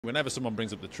Whenever someone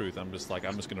brings up the truth, I'm just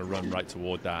going to run right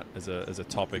toward that as a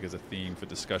topic, as a theme for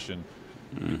discussion,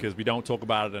 because we don't talk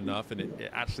about it enough, and it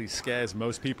actually scares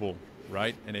most people,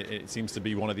 right? And it seems to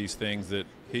be one of these things that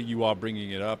here you are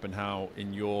bringing it up, and how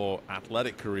in your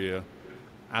athletic career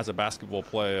as a basketball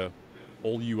player,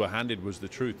 all you were handed was the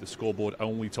truth. The scoreboard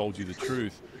only told you the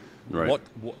truth. Right.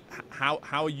 How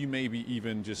are you maybe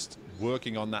even just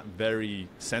working on that very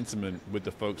sentiment with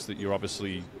the folks that you're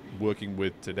obviously working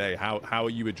with today? How are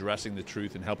you addressing the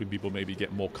truth and helping people maybe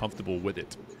get more comfortable with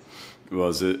it? Well,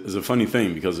 it's a funny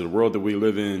thing because of the world that we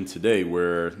live in today,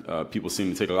 where people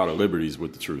seem to take a lot of liberties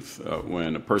with the truth.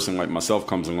 When a person like myself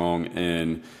comes along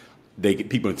and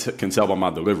people can tell by my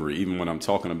delivery, even when I'm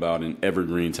talking about an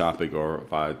evergreen topic, or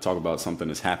if I talk about something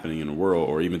that's happening in the world,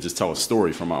 or even just tell a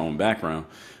story from my own background.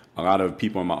 A lot of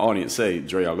people in my audience say,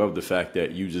 Dre, I love the fact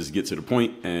that you just get to the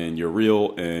point and you're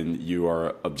real and you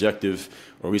are objective,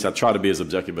 or at least I try to be as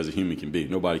objective as a human can be.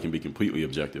 Nobody can be completely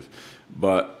objective.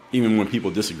 But even when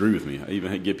people disagree with me, I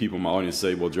even get people in my audience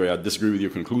say, well, Dre, I disagree with your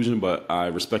conclusion, but I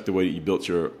respect the way that you built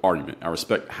your argument. I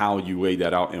respect how you laid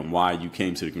that out and why you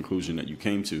came to the conclusion that you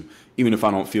came to, even if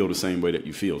I don't feel the same way that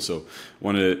you feel. So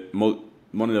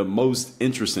one of the most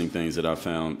interesting things that I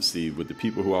found, Steve, with the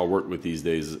people who I work with these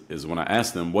days is when I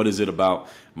ask them, what is it about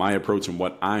my approach and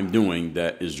what I'm doing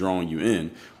that is drawing you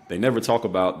in? They never talk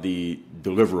about the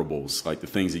deliverables, like the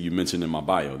things that you mentioned in my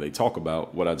bio. They talk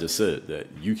about what I just said, that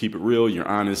you keep it real, you're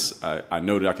honest. I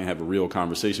know that I can have a real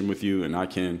conversation with you, and I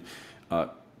can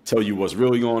tell you what's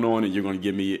really going on, and you're going to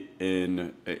give me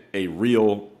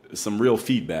some real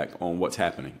feedback on what's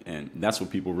happening. And that's what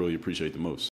people really appreciate the most.